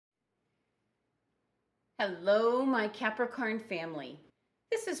Hello, my Capricorn family.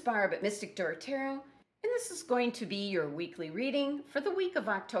 This is Barb at Mystic Door Tarot, and this is going to be your weekly reading for the week of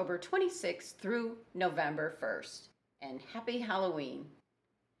October 26th through November 1st. And happy Halloween.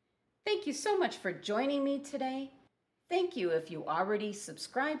 Thank you so much for joining me today. Thank you if you already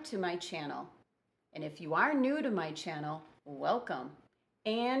subscribed to my channel. And if you are new to my channel, welcome.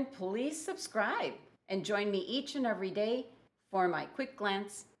 And please subscribe and join me each and every day for my quick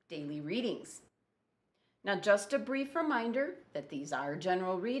glance daily readings. Now, just a brief reminder that these are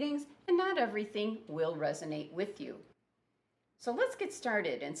general readings and not everything will resonate with you. So let's get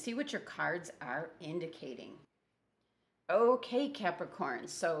started and see what your cards are indicating. Okay, Capricorn,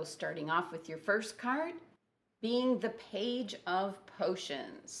 so starting off with your first card being the Page of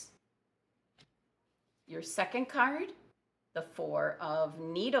Potions. Your second card, the Four of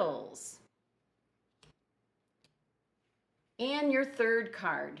Needles. And your third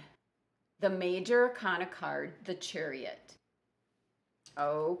card, the Major Arcana card, the Chariot.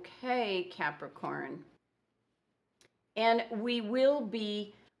 Okay, Capricorn. And we will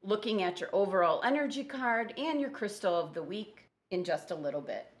be looking at your overall energy card and your crystal of the week in just a little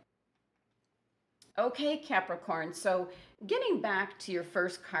bit. Okay, Capricorn, so getting back to your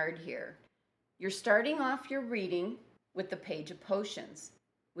first card here, you're starting off your reading with the Page of Potions,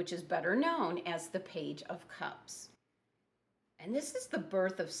 which is better known as the Page of Cups. And this is the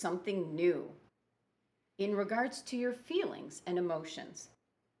birth of something new in regards to your feelings and emotions.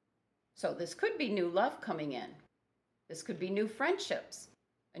 So this could be new love coming in. This could be new friendships,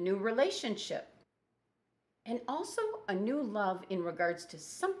 a new relationship, and also a new love in regards to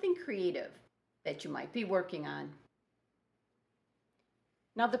something creative that you might be working on.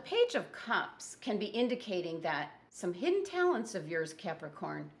 Now, the Page of Cups can be indicating that some hidden talents of yours,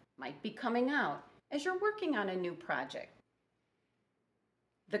 Capricorn, might be coming out as you're working on a new project.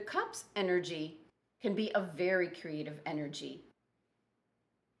 The Cups energy can be a very creative energy.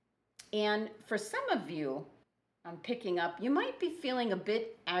 And for some of you, I'm picking up, you might be feeling a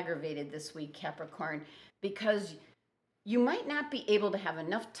bit aggravated this week, Capricorn, because you might not be able to have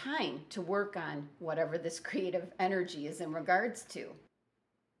enough time to work on whatever this creative energy is in regards to.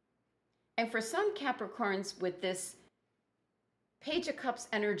 And for some Capricorns with this Page of Cups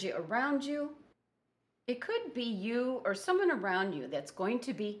energy around you, it could be you or someone around you that's going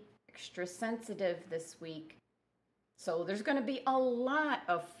to be extra sensitive this week. So there's going to be a lot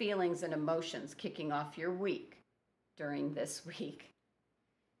of feelings and emotions kicking off your week during this week.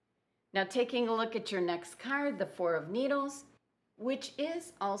 Now, taking a look at your next card, the Four of Needles, which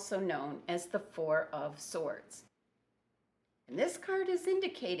is also known as the Four of Swords. And this card is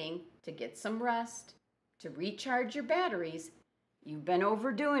indicating to get some rest, to recharge your batteries. You've been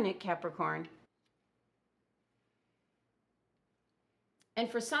overdoing it, Capricorn. And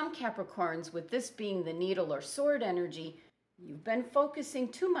for some Capricorns, with this being the needle or sword energy, you've been focusing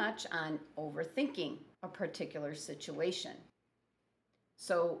too much on overthinking a particular situation.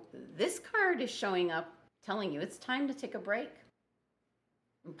 So this card is showing up telling you it's time to take a break.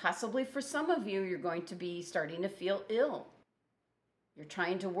 And possibly for some of you, you're going to be starting to feel ill. You're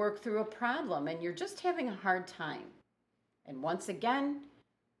trying to work through a problem and you're just having a hard time. And once again,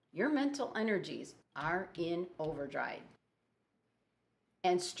 your mental energies are in overdrive.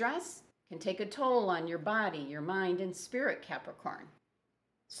 And stress can take a toll on your body, your mind, and spirit, Capricorn.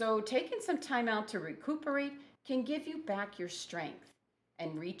 So taking some time out to recuperate can give you back your strength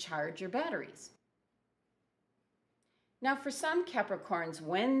and recharge your batteries. Now, for some Capricorns,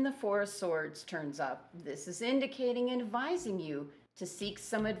 when the Four of Swords turns up, this is indicating and advising you to seek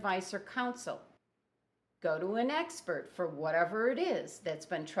some advice or counsel. Go to an expert for whatever it is that's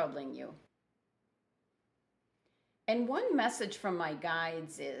been troubling you. And one message from my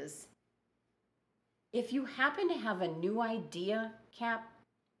guides is, if you happen to have a new idea, Cap,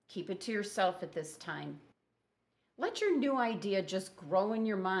 keep it to yourself at this time. Let your new idea just grow in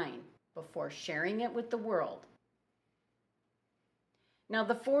your mind before sharing it with the world. Now,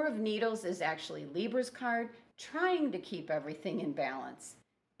 the Four of Needles is actually Libra's card, trying to keep everything in balance.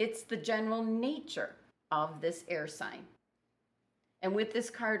 It's the general nature of this air sign. And with this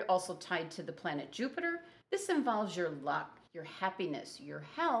card also tied to the planet Jupiter, this involves your luck, your happiness, your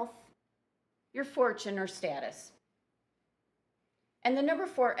health, your fortune or status. And the number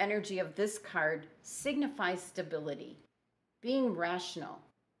 4 energy of this card signifies stability, being rational,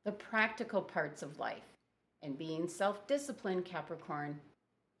 the practical parts of life, and being self-disciplined, Capricorn.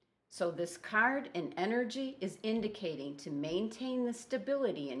 So this card and energy is indicating to maintain the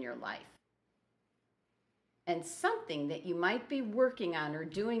stability in your life. And something that you might be working on or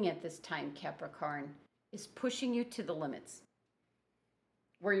doing at this time, Capricorn, is pushing you to the limits,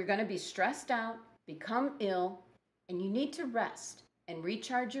 where you're going to be stressed out become ill, and you need to rest and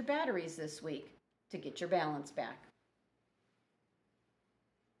recharge your batteries this week to get your balance back.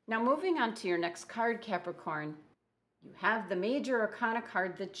 Now, moving on to your next card, Capricorn, you have the Major Arcana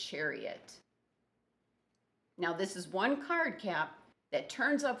card, the Chariot. Now, this is one card, Cap, that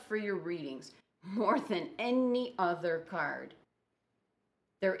turns up for your readings more than any other card.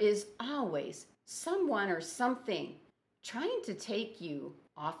 There is always someone or something trying to take you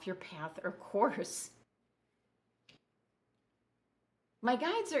off your path or course. My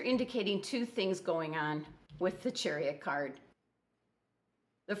guides are indicating two things going on with the Chariot card.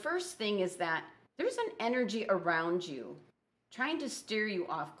 The first thing is that there's an energy around you trying to steer you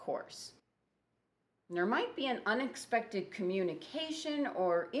off course. There might be an unexpected communication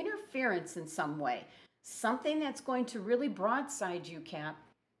or interference in some way, something that's going to really broadside you, Cap.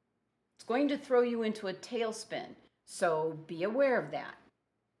 It's going to throw you into a tailspin, so be aware of that.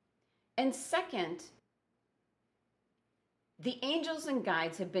 And second, the angels and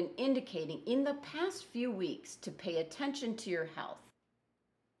guides have been indicating in the past few weeks to pay attention to your health.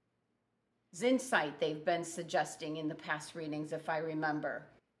 Insight they've been suggesting in the past readings, if I remember.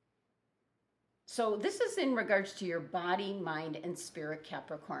 So this is in regards to your body, mind, and spirit,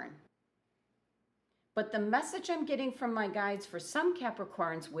 Capricorn. But the message I'm getting from my guides for some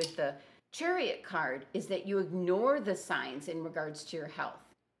Capricorns with the Chariot card is that you ignore the signs in regards to your health,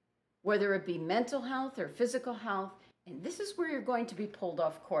 whether it be mental health or physical health, and this is where you're going to be pulled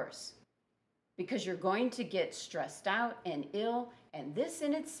off course because you're going to get stressed out and ill, and this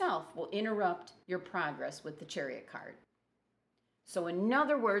in itself will interrupt your progress with the Chariot card. So in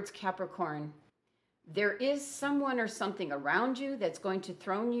other words, Capricorn, there is someone or something around you that's going to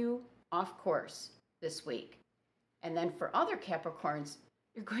throw you off course this week. And then for other Capricorns,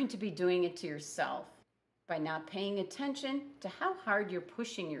 you're going to be doing it to yourself by not paying attention to how hard you're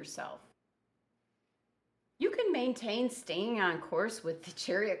pushing yourself. You can maintain staying on course with the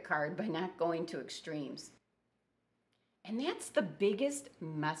Chariot card by not going to extremes. And that's the biggest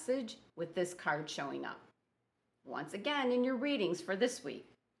message with this card showing up. Once again, in your readings for this week.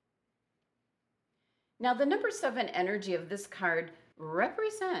 Now, the number 7 energy of this card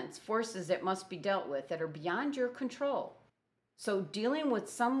represents forces that must be dealt with that are beyond your control. So dealing with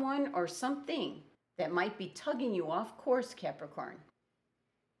someone or something that might be tugging you off course, Capricorn.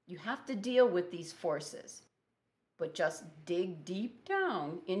 You have to deal with these forces, but just dig deep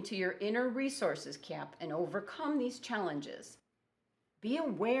down into your inner resources, Cap, and overcome these challenges. Be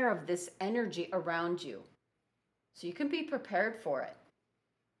aware of this energy around you so you can be prepared for it.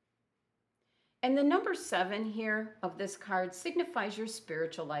 And the number 7 here of this card signifies your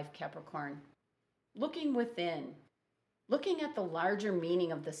spiritual life, Capricorn. Looking within, looking at the larger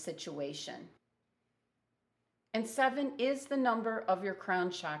meaning of the situation. And 7 is the number of your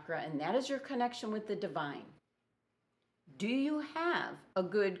crown chakra, and that is your connection with the divine. Do you have a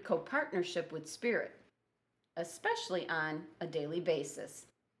good co-partnership with spirit, especially on a daily basis?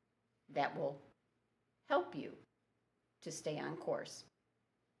 That will help you to stay on course.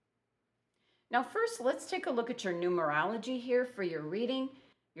 Now first, let's take a look at your numerology here for your reading.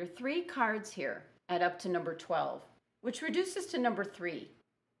 Your 3 cards here add up to number 12, which reduces to number 3.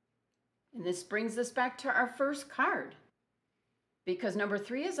 And this brings us back to our first card, because number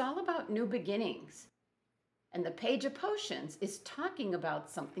 3 is all about new beginnings. And the Page of Potions is talking about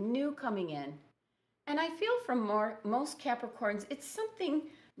something new coming in. And I feel from most Capricorns, it's something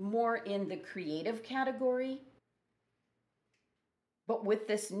more in the creative category. But with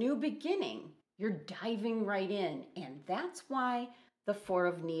this new beginning, you're diving right in. And that's why the 4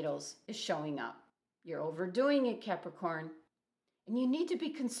 of Needles is showing up. You're overdoing it, Capricorn. And you need to be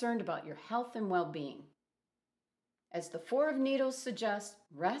concerned about your health and well-being. As the 4 of Needles suggests,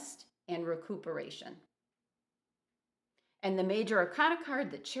 rest and recuperation. And the Major Arcana card,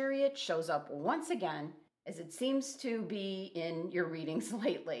 the Chariot, shows up once again, as it seems to be in your readings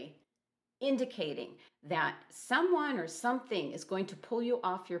lately, indicating that someone or something is going to pull you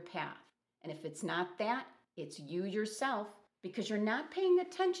off your path. And if it's not that, it's you yourself, because you're not paying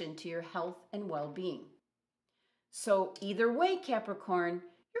attention to your health and well-being. So either way, Capricorn,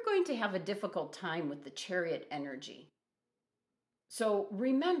 you're going to have a difficult time with the Chariot energy. So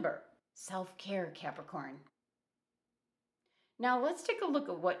remember, self-care, Capricorn. Now let's take a look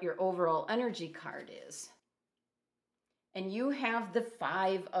at what your overall energy card is. And you have the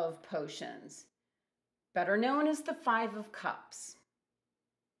 5 of Potions, better known as the 5 of Cups.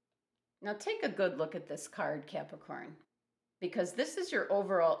 Now take a good look at this card, Capricorn, because this is your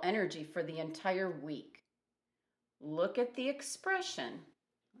overall energy for the entire week. Look at the expression.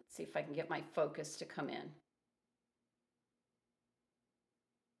 Let's see if I can get my focus to come in.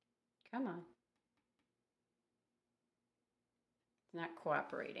 Come on. Not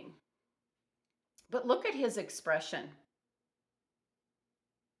cooperating. But look at his expression.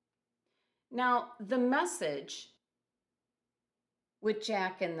 Now, the message with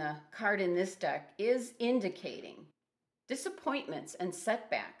Jack and the card in this deck is indicating disappointments and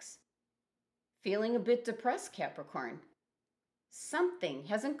setbacks. Feeling a bit depressed, Capricorn. Something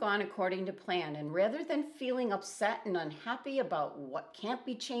hasn't gone according to plan, and rather than feeling upset and unhappy about what can't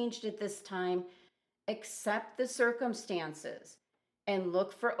be changed at this time, accept the circumstances and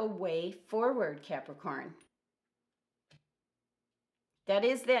look for a way forward, Capricorn. That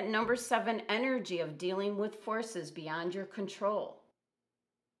is that number 7 energy of dealing with forces beyond your control.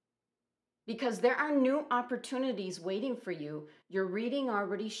 Because there are new opportunities waiting for you. Your reading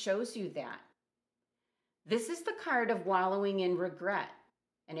already shows you that. This is the card of wallowing in regret.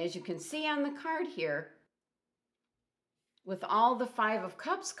 And as you can see on the card here, with all the 5 of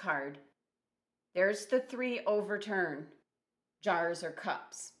Cups card, there's the 3 overturned jars or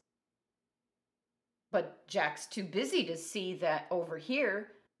cups. But Jack's too busy to see that over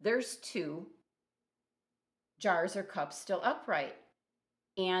here, there's 2 jars or cups still upright.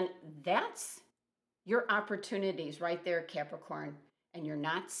 And that's your opportunities right there, Capricorn. And you're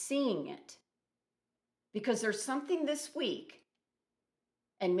not seeing it. Because there's something this week,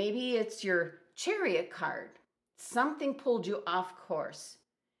 and maybe it's your Chariot card. Something pulled you off course,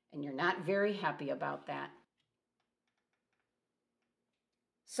 and you're not very happy about that.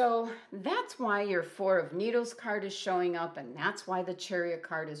 So that's why your 4 of Needles card is showing up, and that's why the Chariot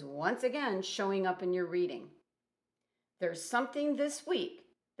card is once again showing up in your reading. There's something this week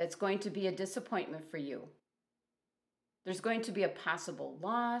that's going to be a disappointment for you. There's going to be a possible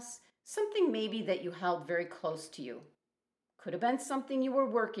loss, something maybe that you held very close to you. Could have been something you were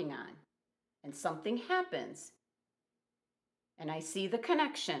working on, and something happens. And I see the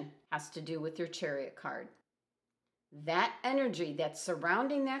connection has to do with your Chariot card. That energy that's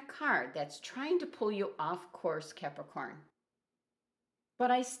surrounding that card, that's trying to pull you off course, Capricorn.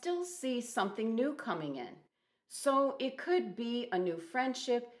 But I still see something new coming in. So it could be a new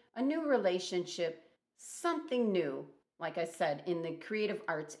friendship, a new relationship, something new, like I said, in the creative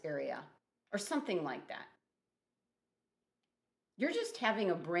arts area, or something like that. You're just having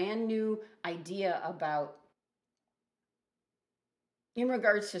a brand new idea about, in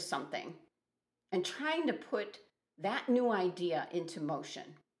regards to something, and trying to put that new idea into motion.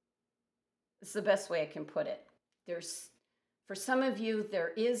 It's the best way I can put it. For some of you,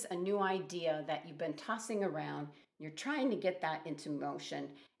 there is a new idea that you've been tossing around. You're trying to get that into motion,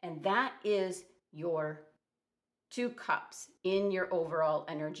 and that is your 2 cups in your overall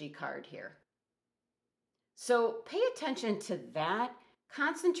energy card here. So pay attention to that.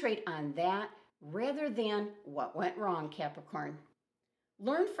 Concentrate on that rather than what went wrong, Capricorn.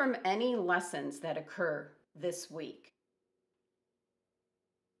 Learn from any lessons that occur this week.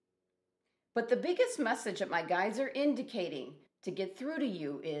 But the biggest message that my guides are indicating to get through to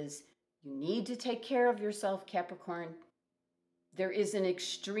you is you need to take care of yourself, Capricorn. There is an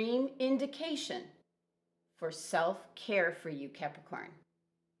extreme indication for self-care for you, Capricorn.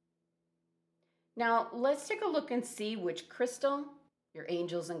 Now, let's take a look and see which crystal your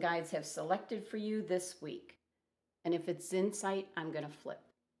angels and guides have selected for you this week. And if it's insight, I'm going to flip.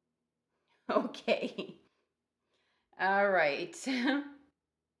 Okay. All right.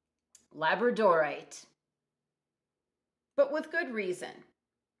 Labradorite. But with good reason.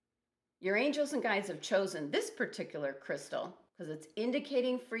 Your angels and guides have chosen this particular crystal because it's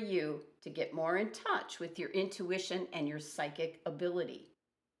indicating for you to get more in touch with your intuition and your psychic ability.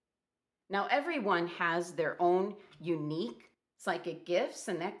 Now, everyone has their own unique psychic gifts,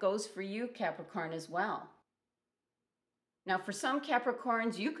 and that goes for you, Capricorn, as well. Now, for some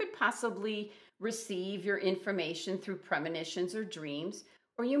Capricorns, you could possibly receive your information through premonitions or dreams,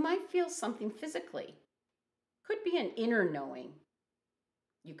 or you might feel something physically. Could be an inner knowing.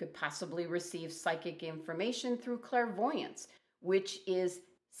 You could possibly receive psychic information through clairvoyance, which is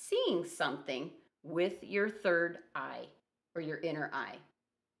seeing something with your third eye or your inner eye.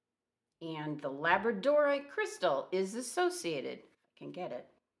 And the Labradorite crystal is associated, if I can get it,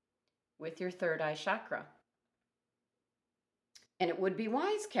 with your third eye chakra. And it would be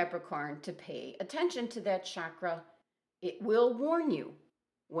wise, Capricorn, to pay attention to that chakra. It will warn you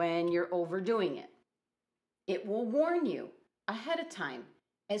when you're overdoing it. It will warn you ahead of time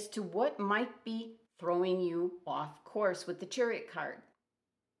as to what might be throwing you off course with the Chariot card.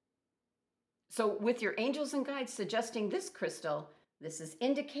 So with your angels and guides suggesting this crystal, this is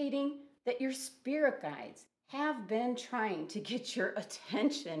indicating that your spirit guides have been trying to get your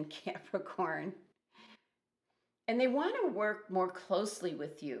attention, Capricorn. And they want to work more closely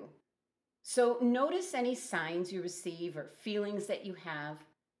with you So notice any signs you receive or feelings that you have.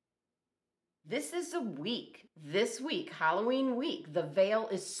 This is this week, Halloween week, the veil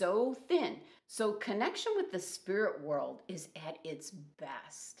is so thin. So connection with the spirit world is at its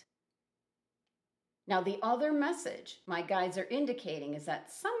best. Now, the other message my guides are indicating is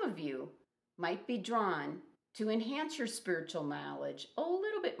that some of you might be drawn to enhance your spiritual knowledge a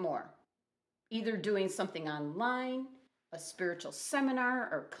little bit more, either doing something online, a spiritual seminar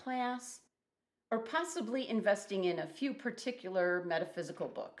or class, or possibly investing in a few particular metaphysical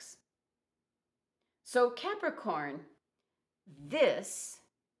books. So Capricorn, this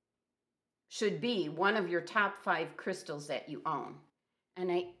should be one of your top 5 crystals that you own.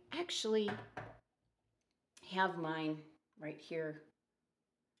 And I actually have mine right here.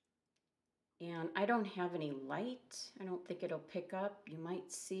 And I don't have any light. I don't think it'll pick up. You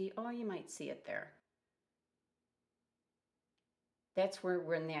might see it there. That's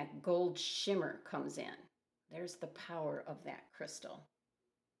when that gold shimmer comes in. There's the power of that crystal.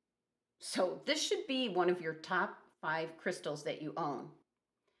 So this should be one of your top 5 crystals that you own,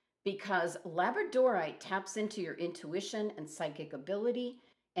 because labradorite taps into your intuition and psychic ability.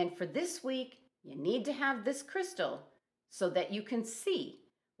 And for this week, you need to have this crystal so that you can see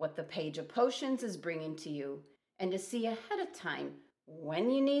what the Page of Potions is bringing to you, and to see ahead of time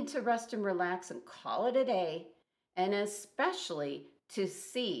when you need to rest and relax and call it a day, and especially to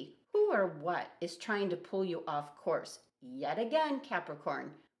see who or what is trying to pull you off course yet again,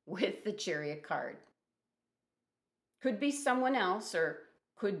 Capricorn, with the Chariot card. Could be someone else or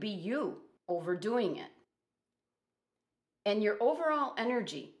could be you overdoing it. And your overall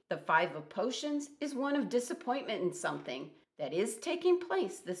energy, the 5 of Potions, is one of disappointment in something that is taking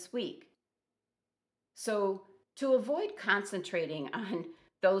place this week. So to avoid concentrating on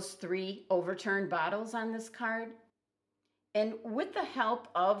those 3 overturned bottles on this card, and with the help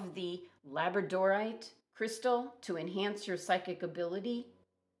of the labradorite crystal to enhance your psychic ability,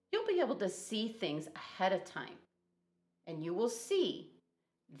 you'll be able to see things ahead of time. And you will see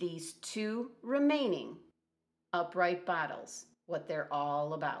these 2 remaining upright bottles, what they're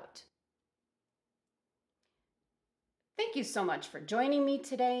all about. Thank you so much for joining me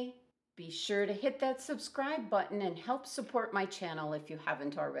today. Be sure to hit that subscribe button and help support my channel if you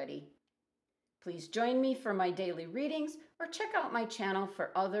haven't already. Please join me for my daily readings or check out my channel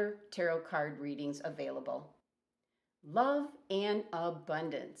for other tarot card readings available. Love and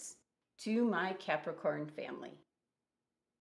abundance to my Capricorn family.